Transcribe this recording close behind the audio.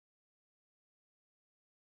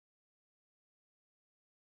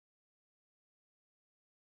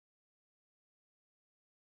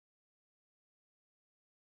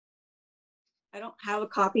I don't have a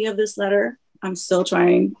copy of this letter. I'm still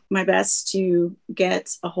trying my best to get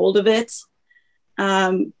a hold of it.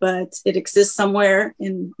 But it exists somewhere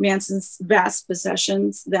in Manson's vast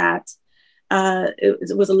possessions that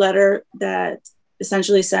it was a letter that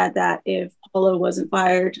essentially said that if Paula wasn't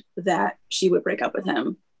fired, that she would break up with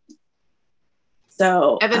him.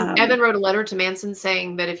 So Evan wrote a letter to Manson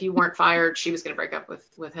saying that if you weren't fired, she was going to break up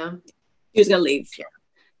with him. She was going to leave.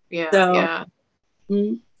 Yeah.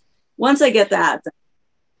 Once I get that,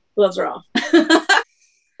 gloves are off.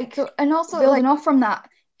 And also, building off from that,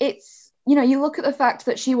 it's, you look at the fact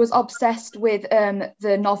that she was obsessed with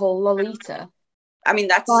the novel Lolita. I mean,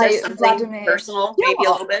 that's something personal, maybe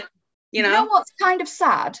a little bit. You know what's kind of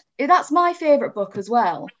sad? That's my favorite book as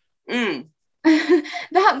well.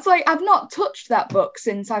 That's like, I've not touched that book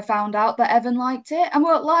since I found out that Evan liked it. I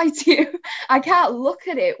won't lie to you. I can't look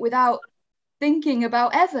at it without thinking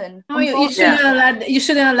about Evan. Oh, you shouldn't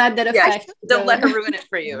have let that affect. Don't let her ruin it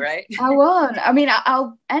for you, right? I won't. I mean,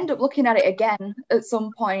 I'll end up looking at it again at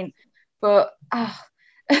some point, but but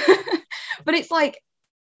it's like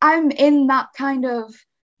I'm in that kind of.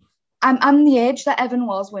 I'm the age that Evan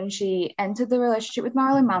was when she entered the relationship with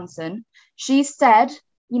Marilyn Manson. She said,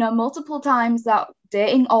 multiple times that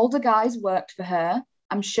dating older guys worked for her.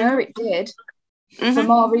 I'm sure it did, for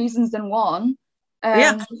more reasons than one.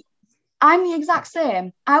 I'm the exact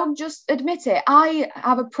same. I'll just admit it. I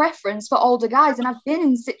have a preference for older guys, and I've been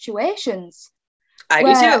in situations. I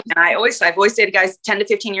do too. And I've always dated guys 10 to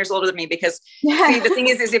 15 years older than me because see, the thing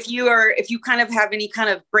is if you kind of have any kind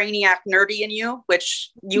of brainiac nerdy in you,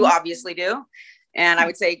 which you obviously do. And I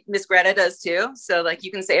would say Miss Greta does too. So like,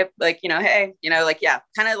 you can say like, hey,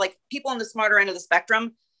 kind of like people on the smarter end of the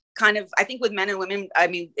spectrum kind of, I think with men and women, I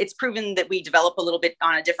mean, it's proven that we develop a little bit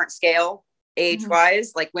on a different scale age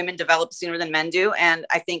wise, like women develop sooner than men do. And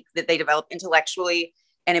I think that they develop intellectually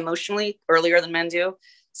and emotionally earlier than men do.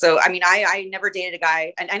 So, I mean, I never dated a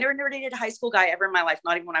guy, and I never dated a high school guy ever in my life,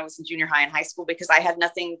 not even when I was in junior high and high school, because I had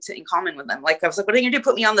nothing in common with them. Like, I was like, what are you gonna do?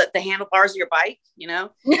 Put me on the handlebars of your bike,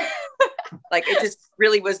 Like, it just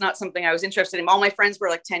really was not something I was interested in. All my friends were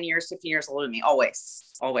like 10 years, 15 years older than me,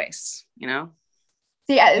 always,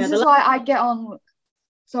 See, this is why I get on.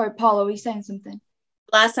 Sorry, Paula, were you saying something?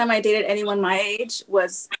 Last time I dated anyone my age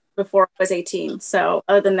was before I was 18. So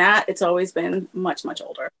other than that, it's always been much, much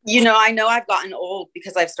older. I know I've gotten old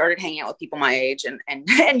because I've started hanging out with people my age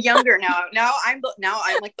and younger now. Now I'm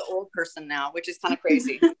like the old person now, which is kind of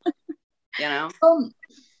crazy. I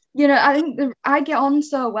think I get on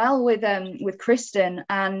so well with Kristen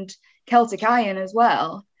and Celtic Iron as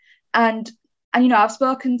well. And I've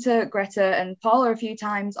spoken to Greta and Paula a few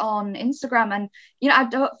times on Instagram, and I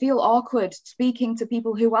don't feel awkward speaking to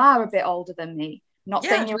people who are a bit older than me. Not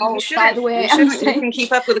saying you're old, by the way. You can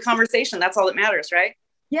keep up with the conversation. That's all that matters, right?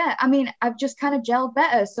 Yeah, I mean, I've just kind of gelled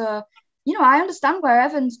better. So, I understand where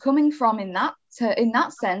Evan's coming from in that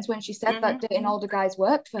sense when she said that dating older guys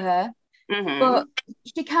worked for her. But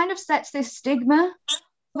she kind of sets this stigma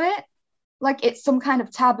of it, like it's some kind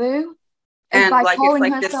of taboo. And like it's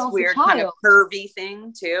like this weird kind of pervy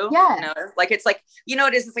thing too. Yeah. Like it's like,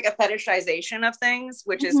 it is, it's like a fetishization of things,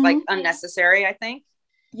 which is like unnecessary, I think.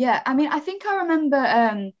 Yeah, I mean, I think I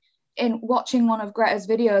remember in watching one of Greta's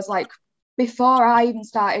videos, like before I even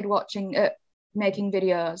started making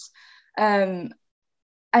videos, and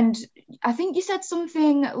I think you said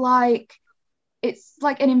something like it's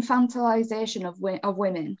like an infantilization of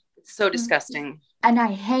women. It's so disgusting. And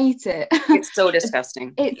I hate it. It's so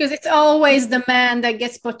disgusting. Because it's always the man that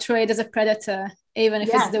gets portrayed as a predator, even if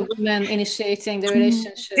it's the woman initiating the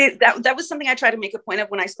relationship. See, that was something I tried to make a point of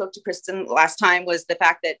when I spoke to Kristen last time, was the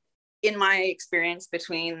fact that in my experience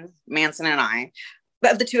between Manson and I,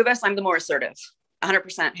 of the two of us, I'm the more assertive,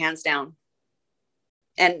 100%, hands down.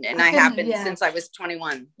 And I have been since I was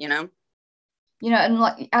 21, and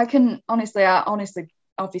like I honestly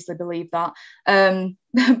obviously believe that,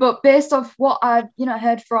 but based off what I've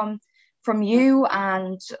heard from you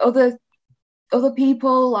and other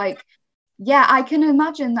people, like I can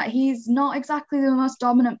imagine that he's not exactly the most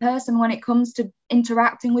dominant person when it comes to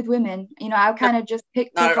interacting with women. I kind of just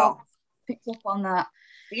picked up on that.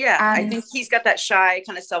 I think he's got that shy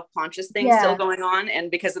kind of self-conscious thing still going on,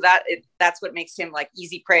 and because of that, that's what makes him like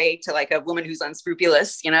easy prey to like a woman who's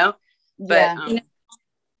unscrupulous, but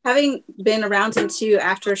having been around him too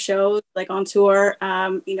after shows, like on tour,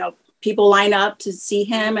 people line up to see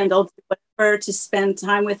him and they'll do whatever to spend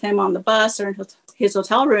time with him on the bus or in his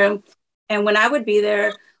hotel room. And when I would be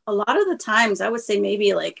there, a lot of the times, I would say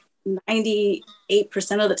maybe like 98%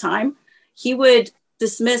 of the time, he would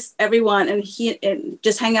dismiss everyone and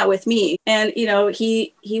just hang out with me. And, you know,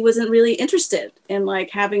 he wasn't really interested in like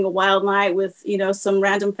having a wild night with, you know, some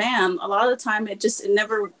random fan. A lot of the time it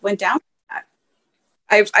never went down.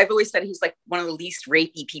 I've always said he's like one of the least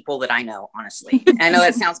rapey people that I know, honestly. I know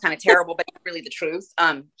that sounds kind of terrible, but it's really the truth.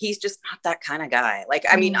 He's just not that kind of guy. Like,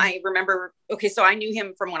 I mean, I remember, okay, so I knew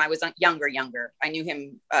him from when I was younger. I knew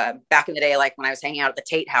him back in the day, like when I was hanging out at the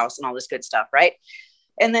Tate House and all this good stuff, right?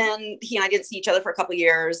 And then he and I didn't see each other for a couple of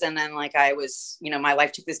years. And then like I was, you know, my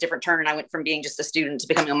life took this different turn and I went from being just a student to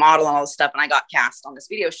becoming a model and all this stuff. And I got cast on this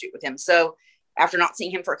video shoot with him. So after not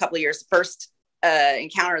seeing him for a couple of years, the first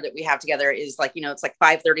encounter that we have together is like, you know, it's like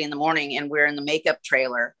 5:30 in the morning and we're in the makeup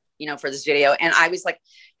trailer, you know, for this video. And I was like,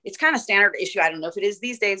 it's kind of standard issue. I don't know if it is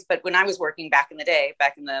these days, but when I was working back in the day,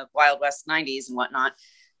 back in the Wild West 90s and whatnot,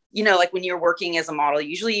 you know, like when you're working as a model,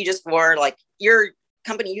 usually you just wore like your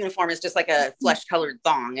company uniform is just like a flesh colored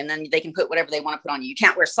thong. And then they can put whatever they want to put on you. You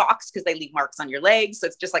can't wear socks because they leave marks on your legs. So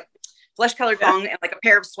it's just like flesh colored thong and like a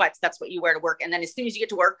pair of sweats. That's what you wear to work. And then as soon as you get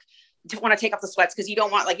to work, you don't want to take off the sweats because you don't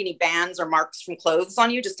want like any bands or marks from clothes on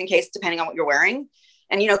you, just in case, depending on what you're wearing.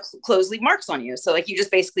 And, you know, clothes leave marks on you. So like you just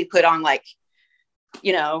basically put on like,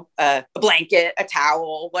 you know, a blanket, a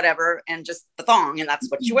towel, whatever, and just the thong. And that's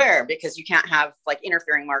what you wear because you can't have like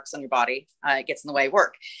interfering marks on your body. It gets in the way of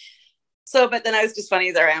work. So, but then I was just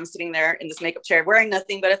funny. There I am sitting there in this makeup chair wearing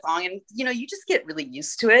nothing but a thong. And, you know, you just get really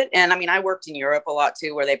used to it. And I mean, I worked in Europe a lot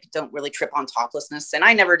too, where they don't really trip on toplessness. And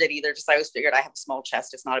I never did either. Just I always figured I have a small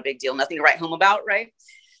chest. It's not a big deal. Nothing to write home about. Right.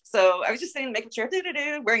 So I was just sitting in the makeup chair,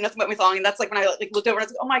 wearing nothing but my thong. And that's like when I like looked over and I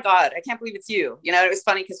was like, oh my God, I can't believe it's you. You know, it was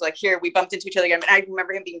funny because like here we bumped into each other again. And I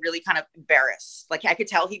remember him being really kind of embarrassed. Like I could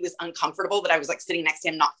tell he was uncomfortable that I was like sitting next to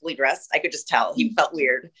him, not fully dressed. I could just tell he felt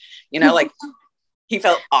weird, you know, like he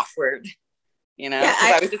felt awkward. You know, yeah,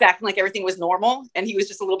 I was just acting like everything was normal. And he was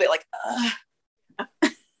just a little bit like,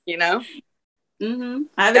 you know,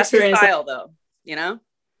 I've that's his experienced style though, you know,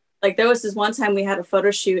 like there was this one time we had a photo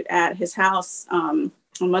shoot at his house on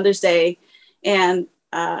Mother's Day. And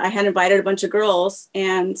I had invited a bunch of girls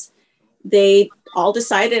and they all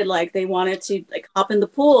decided like they wanted to like hop in the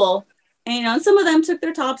pool. And, you know, and some of them took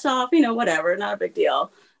their tops off, you know, whatever, not a big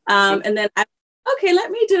deal. And then okay, let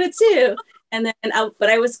me do it too. And then, but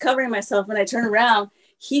I was covering myself when I turned around.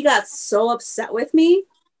 He got so upset with me,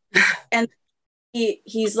 and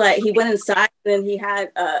he's like, he went inside and he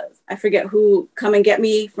had I forget who come and get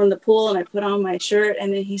me from the pool, and I put on my shirt,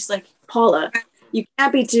 and then he's like, Paula, you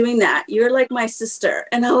can't be doing that. You're like my sister,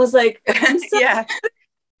 and I was like, I'm sorry.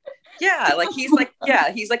 Yeah, like he's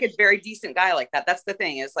like a very decent guy like that. That's the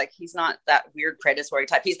thing is like he's not that weird predatory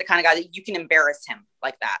type. He's the kind of guy that you can embarrass him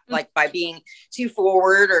like that, like by being too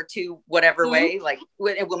forward or too whatever way. Like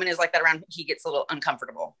when a woman is like that around, he gets a little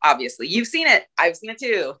uncomfortable. Obviously, you've seen it. I've seen it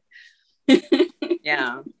too.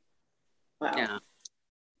 Yeah. Wow. Yeah.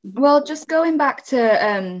 Well, just going back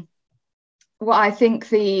to what I think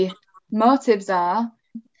the motives are,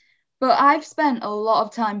 but I've spent a lot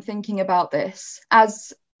of time thinking about this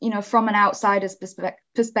as, you know, from an outsider's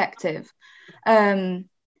perspective.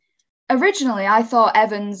 Originally, I thought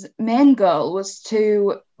Evan's main goal was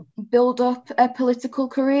to build up a political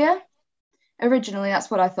career. Originally, that's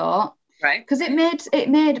what I thought. Right. Because it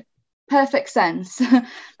made perfect sense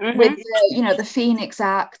with the Phoenix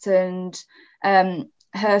Act and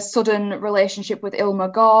her sudden relationship with Ilma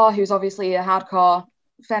Gore, who's obviously a hardcore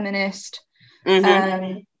feminist. You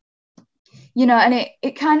know, and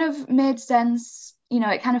it kind of made sense. You know,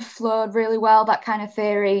 it kind of flowed really well, that kind of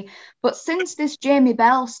theory. But since this Jamie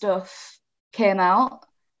Bell stuff came out,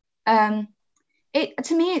 to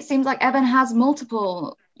me, it seems like Evan has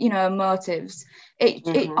multiple, you know, motives.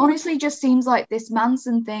 It honestly just seems like this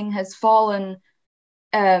Manson thing has fallen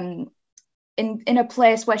in a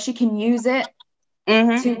place where she can use it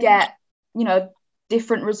to get, you know,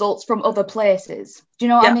 different results from other places. Do you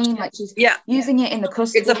know what I mean? Like she's using it in the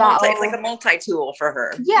custody battle. It's like a multi-tool for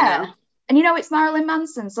her. Yeah. You know? And you know, it's Marilyn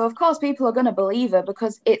Manson. So of course people are going to believe her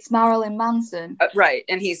because it's Marilyn Manson. Right.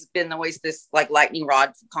 And he's been always this like lightning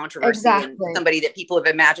rod controversy and somebody that people have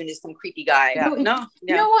imagined is some creepy guy. You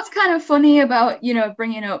know what's kind of funny about, you know,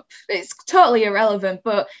 bringing up, it's totally irrelevant,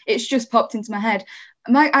 but it's just popped into my head.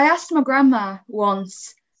 I asked my grandma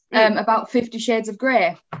once about 50 Shades of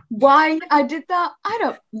Grey. Why I did that, I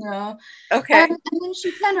don't know. Okay. And then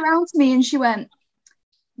she turned around to me and she went,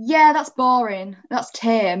 yeah, that's boring. That's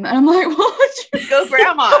tame. And I'm like, what? Go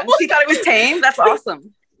grandma. She thought it was tame. That's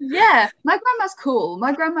awesome. Yeah, my grandma's cool.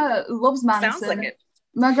 My grandma loves Manson. Sounds like it.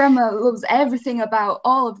 My grandma loves everything about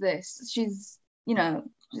all of this. She's, you know,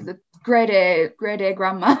 she's a grade A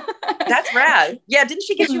grandma. That's rad. Yeah, didn't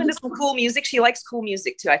she get you into some cool music? She likes cool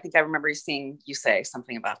music too. I think I remember seeing you say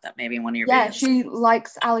something about that maybe in one of your videos. Yeah, she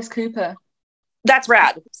likes Alice Cooper. That's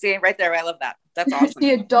rad. See, right there, I love that. That's awesome.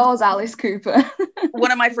 She adores Alice Cooper.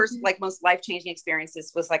 One of my first, like, most life-changing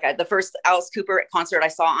experiences was like the first Alice Cooper concert I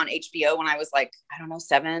saw on HBO when I was like, I don't know,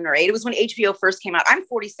 7 or 8. It was when HBO first came out. I'm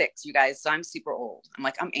 46, you guys, so I'm super old.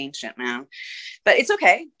 I'm ancient now, but it's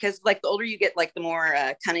okay, because like the older you get, like the more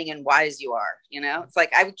cunning and wise you are. You know, it's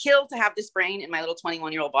like I would kill to have this brain in my little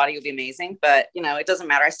 21-year-old body. It would be amazing, but you know, it doesn't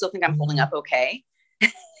matter. I still think I'm holding up okay.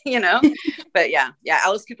 You know, but yeah,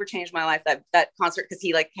 Alice Cooper changed my life, that concert, because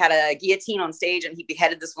he like had a guillotine on stage and he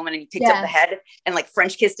beheaded this woman and he picked up the head and like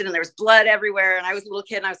French kissed it and there was blood everywhere, and I was a little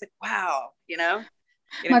kid and I was like, wow, you know.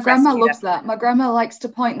 My grandma loves that. My grandma likes to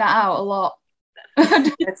point that out a lot.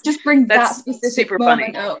 Just bring that specific super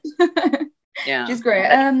moment funny up. Yeah, she's great.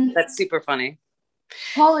 That's super funny.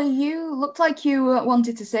 Paula, you looked like you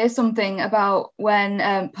wanted to say something about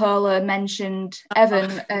when Pola mentioned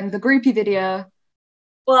Evan and the groupie video.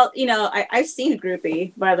 Well, you know, I've seen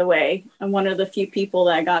Groupie, by the way. I'm one of the few people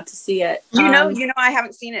that got to see it. You know, I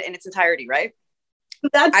haven't seen it in its entirety, right?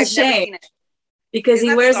 That's a shame, because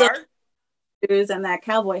he wears a shoes and that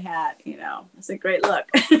cowboy hat. You know, it's a great look.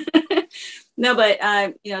 No, but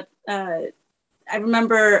you know, I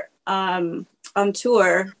remember on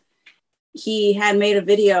tour, he had made a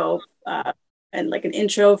video and like an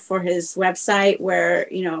intro for his website where,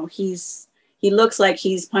 you know, he looks like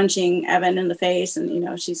he's punching Evan in the face, and you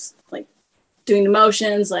know, she's like doing the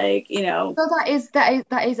motions, like, you know. So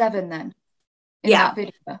that is Evan then, in that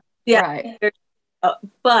video. Yeah. Right.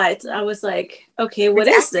 But I was like, okay, what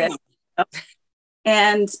is this?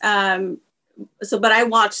 And but I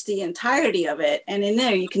watched the entirety of it, and in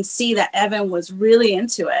there you can see that Evan was really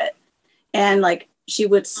into it, and like she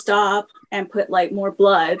would stop and put like more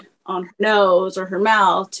blood on her nose or her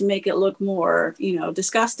mouth to make it look more, you know,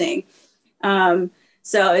 disgusting.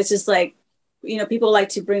 So it's just like, you know, people like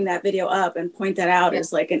to bring that video up and point that out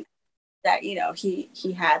as like that, you know, he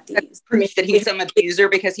had these proof that he's some abuser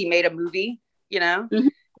because he made a movie, you know. Mm-hmm.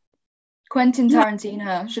 Quentin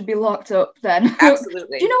Tarantino should be locked up then.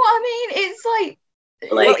 Absolutely. Do you know what I mean? It's like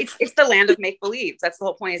well, it's the land of make believe. That's the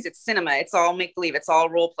whole point. Is it's cinema. It's all make believe. It's all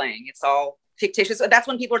role playing. It's all fictitious. That's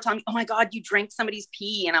when people are telling me, "Oh my God, you drank somebody's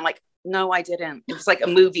pee," and I'm like, no, I didn't. It was like a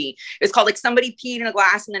movie. It's called like somebody peed in a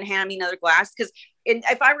glass and then handed me another glass. Because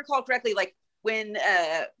if I recall correctly, like when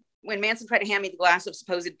Manson tried to hand me the glass of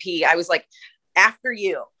supposed pee, I was like, after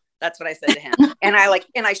you. That's what I said to him. And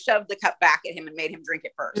I shoved the cup back at him and made him drink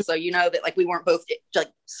it first. So you know that like we weren't both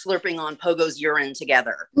like slurping on Pogo's urine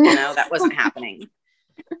together. You know, that wasn't happening.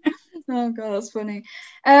 Oh God, that's funny.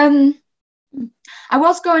 I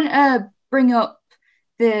was going to bring up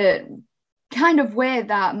the kind of way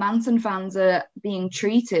that Manson fans are being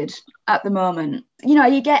treated at the moment. You know,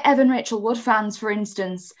 you get Evan Rachel Wood fans, for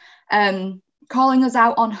instance, calling us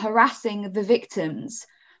out on harassing the victims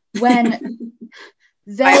when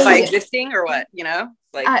they by existing or what, you know,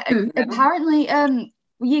 like apparently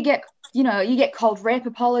you get called rape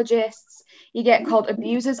apologists, you get called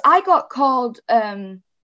abusers. I got called I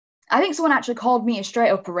think someone actually called me a straight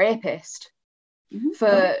up rapist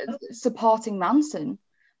for supporting Manson.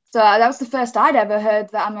 So that was the first I'd ever heard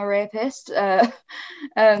that I'm a rapist.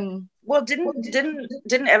 Well,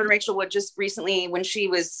 didn't Evan Rachel Wood just recently, when she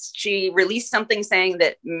released something saying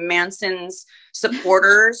that Manson's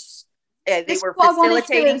supporters they were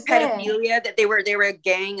facilitating pedophilia, that they were a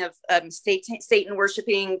gang of Satan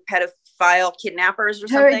worshiping pedophile kidnappers or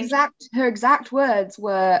something. Her exact words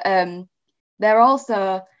were they're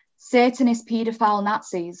also Satanist pedophile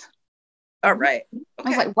Nazis. Oh, right. Okay. I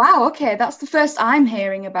was like, wow, okay, that's the first I'm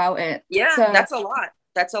hearing about it. Yeah, so, that's a lot.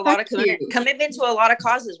 That's a lot of commitment to a lot of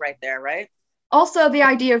causes right there, right? Also, the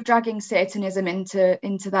idea of dragging Satanism into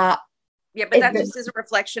that. Yeah, but that just is a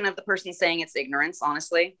reflection of the person saying it's ignorance,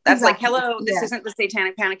 honestly. That's like, hello, this isn't the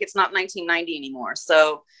Satanic Panic. It's not 1990 anymore.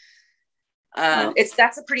 So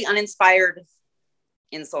that's a pretty uninspired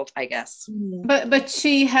insult, I guess. But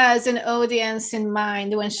she has an audience in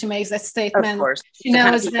mind when she makes that statement. Of course. She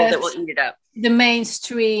knows that will eat it up. The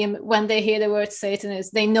mainstream, when they hear the word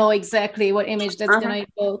Satanist, they know exactly what image that's going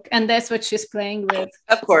to evoke, and that's what she's playing with.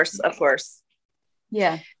 Of course.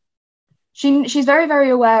 Yeah. She's very, very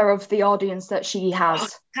aware of the audience that she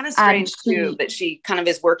has. Kind of strange too that she kind of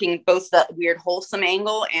is working both the weird wholesome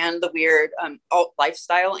angle and the weird alt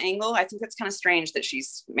lifestyle angle. I think that's kind of strange that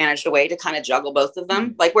she's managed a way to kind of juggle both of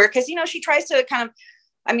them. Like because you know she tries to kind of,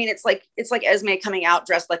 I mean it's like Esme coming out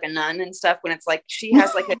dressed like a nun and stuff, when it's like she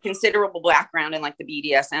has like a considerable background in like the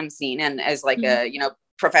BDSM scene and as like a, you know,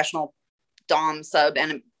 professional dom, sub,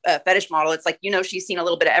 and a fetish model, it's like, she's seen a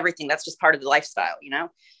little bit of everything. That's just part of the lifestyle,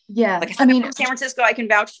 Yeah. Like I mean, San Francisco, I can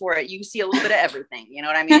vouch for it. You see a little bit of everything, you know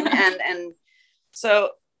what I mean? And so,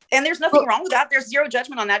 and there's nothing wrong with that. There's zero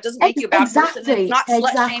judgment on that. Doesn't make you a bad person. It's not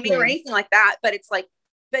slut shaming or anything like that. But it's like,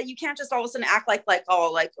 but you can't just all of a sudden act like,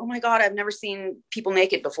 oh my God, I've never seen people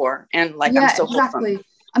naked before. And like, I'm so exactly.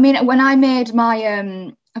 I mean, when I made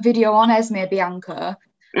my video on Esme Bianca,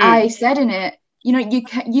 I said in it,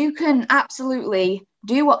 you can absolutely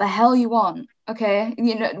do what the hell you want. Okay,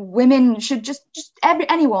 women should just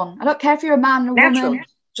anyone. I don't care if you're a man or a woman.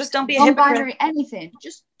 Just don't be a hypocrite. Non-binary, anything.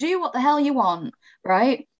 Just do what the hell you want,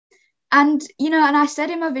 right? And and I said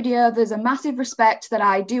in my video, there's a massive respect that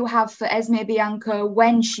I do have for Esme Bianca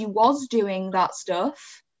when she was doing that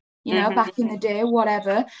stuff, back in the day,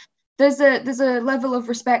 whatever. There's a level of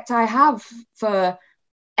respect I have for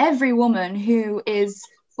every woman who is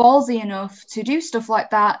ballsy enough to do stuff like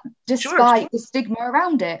that, despite the stigma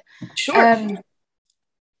around it.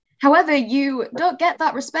 However, you don't get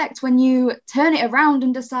that respect when you turn it around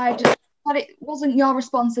and decide that it wasn't your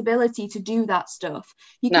responsibility to do that stuff.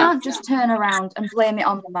 You can't just turn around and blame it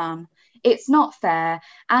on the man. It's not fair,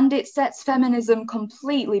 and it sets feminism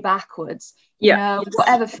completely backwards.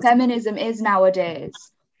 Whatever feminism is nowadays.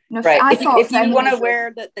 Right. If you want to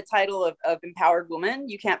wear the title of empowered woman,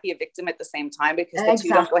 you can't be a victim at the same time, because the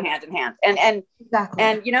two don't go hand in hand. And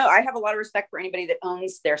I have a lot of respect for anybody that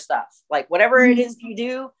owns their stuff. Like whatever it is you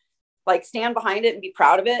do, like stand behind it and be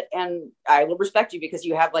proud of it. And I will respect you because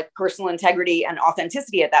you have like personal integrity and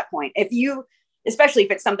authenticity at that point. Especially if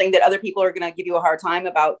it's something that other people are going to give you a hard time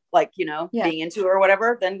about, like, being into or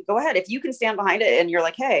whatever, then go ahead. If you can stand behind it and you're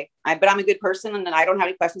like, hey, but I'm a good person and I don't have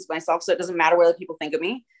any questions for myself, so it doesn't matter what other people think of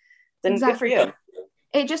me, then good for you.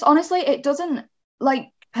 It just, honestly, it doesn't, like,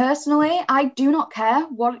 personally, I do not care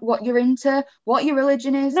what you're into, what your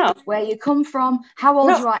religion is, where you come from, how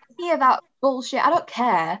old you are, any of that bullshit. I don't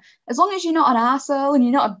care. As long as you're not an arsehole and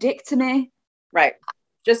you're not a dick to me. Right.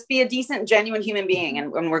 Just be a decent, genuine human being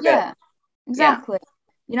and we're good. Exactly.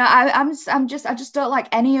 I just don't like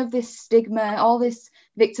any of this stigma, all this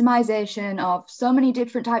victimization of so many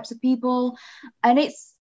different types of people. And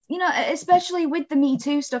it's, especially with the Me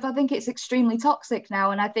Too stuff, I think it's extremely toxic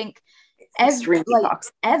now. And I think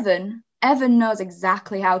Evan knows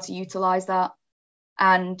exactly how to utilize that.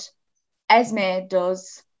 And Esme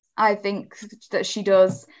does. I think that she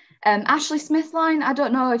does. Ashley Smithline, I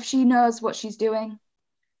don't know if she knows what she's doing.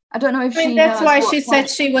 I don't know if she that's knows why she said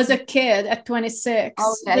she was a kid at 26.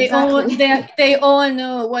 Okay, they all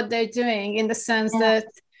know what they're doing, in the sense that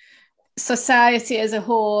society as a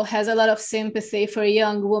whole has a lot of sympathy for a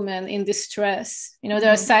young woman in distress.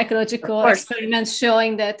 There are psychological experiments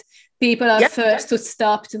showing that people are first to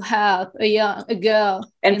stop to help a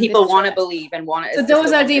girl. And people want to believe and want to. So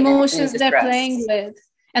those are the emotions they're playing with.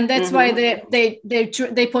 And that's why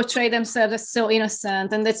they portray themselves as so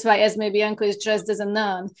innocent. And that's why Esme Bianco is dressed as a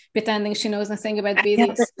nun, pretending she knows nothing about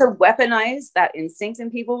BDs. To weaponize that instinct in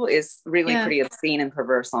people is really pretty obscene and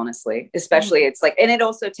perverse, honestly. Especially it's like, and it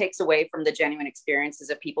also takes away from the genuine experiences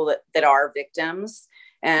of people that are victims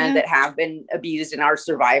and that have been abused and are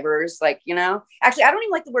survivors. Like, actually, I don't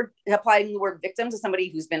even like the word, applying the word victim to somebody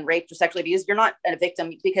who's been raped or sexually abused. You're not a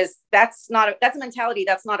victim, because that's a mentality.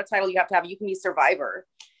 That's not a title you have to have. You can be a survivor,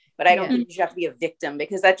 but I don't think you should have to be a victim,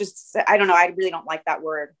 because that just, I don't know. I really don't like that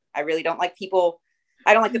word. I really don't like people.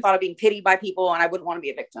 I don't like the thought of being pitied by people, and I wouldn't want to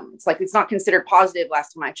be a victim. It's like, it's not considered positive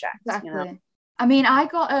last time I checked. Exactly. I mean, I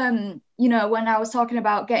got, when I was talking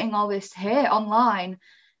about getting all this hate online,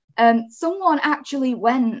 someone actually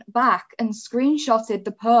went back and screenshotted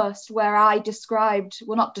the post where I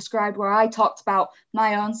where I talked about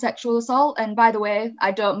my own sexual assault. And by the way,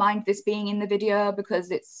 I don't mind this being in the video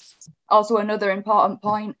because it's also another important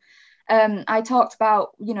point. I talked about,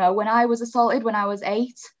 when I was assaulted when I was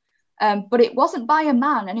 8, but it wasn't by a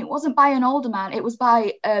man, and it wasn't by an older man. It was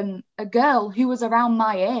by a girl who was around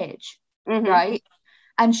my age, right?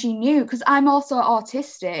 And she knew, because I'm also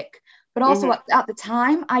autistic. But also at the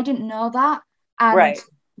time, I didn't know that. And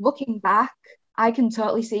looking back, I can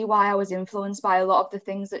totally see why I was influenced by a lot of the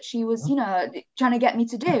things that she was, trying to get me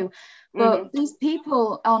to do. But these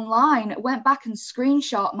people online went back and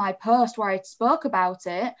screenshot my post where I spoke about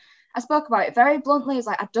it. I spoke about it very bluntly. It's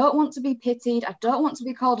like, I don't want to be pitied. I don't want to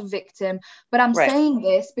be called a victim. But I'm saying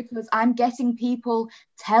this because I'm getting people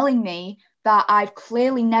telling me that I've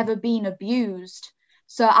clearly never been abused.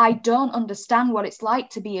 So I don't understand what it's like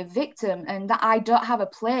to be a victim, and that I don't have a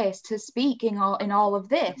place to speak in all of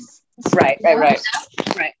this. Right.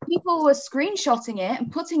 people were screenshotting it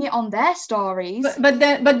and putting it on their stories. But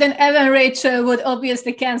then Evan Rachel would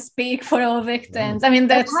obviously can't speak for all victims. I mean,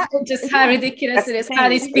 that's just how ridiculous it is. How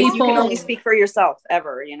these people, you can only speak for yourself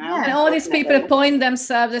ever, you know. Yeah. And all these people appoint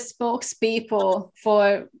themselves as spokespeople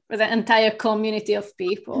for the entire community of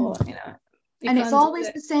people, you know. And it's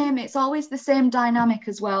always the same. It's always the same dynamic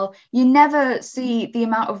as well. You never see the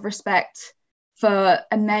amount of respect for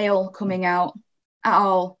a male coming out at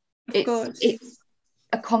all. It's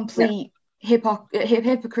a complete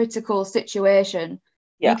hypocritical situation.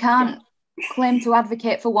 You can't claim to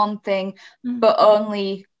advocate for one thing, but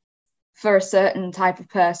only for a certain type of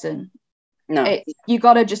person. No, you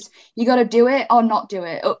gotta do it or not do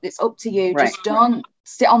it. It's up to you. Right. Just don't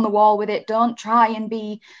sit on the wall with it. Don't try and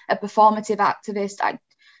be a performative activist.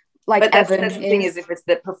 But that's the thing is, if it's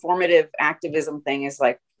the performative activism thing, is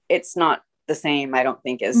like, it's not the same, I don't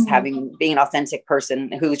think, as being an authentic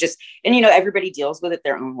person who's just, and you know, everybody deals with it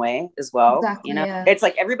their own way as well. Exactly, you know, it's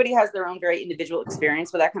like everybody has their own very individual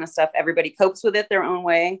experience with that kind of stuff. Everybody copes with it their own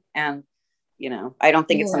way, and you know, I don't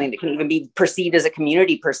think it's something that can even be perceived as a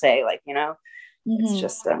community per se. Like, you know, it's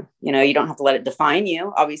just you know, you don't have to let it define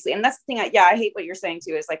you, obviously. And that's the thing. I hate what you're saying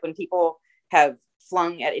too. Is like when people have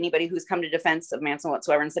flung at anybody who's come to defense of Manson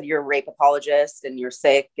whatsoever and said you're a rape apologist and you're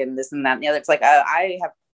sick and this and that and the other. It's like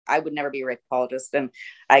I would never be a rape apologist. And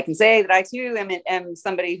I can say that I too am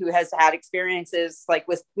somebody who has had experiences like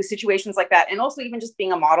with situations like that. And also even just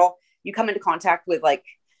being a model, you come into contact with like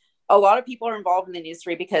a lot of people are involved in the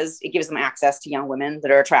industry because it gives them access to young women that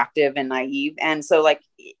are attractive and naive. And so like,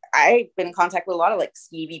 I've been in contact with a lot of like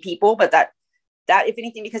skeevy people, but that if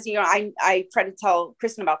anything, because, you know, I tried to tell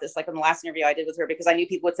Kristen about this, like in the last interview I did with her, because I knew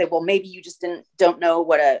people would say, well, maybe you just don't know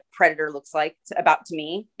what a predator looks like to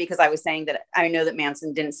me, because I was saying that I know that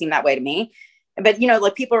Manson didn't seem that way to me. But, you know,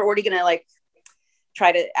 like people are already going to like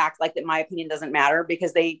try to act like that my opinion doesn't matter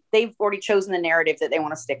because they've already chosen the narrative that they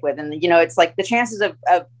want to stick with. And, you know, it's like the chances of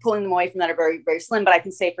pulling them away from that are very, very slim. But I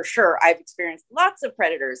can say for sure, I've experienced lots of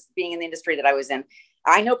predators being in the industry that I was in.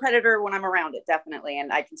 I know predator when I'm around it, definitely.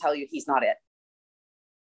 And I can tell you he's not it.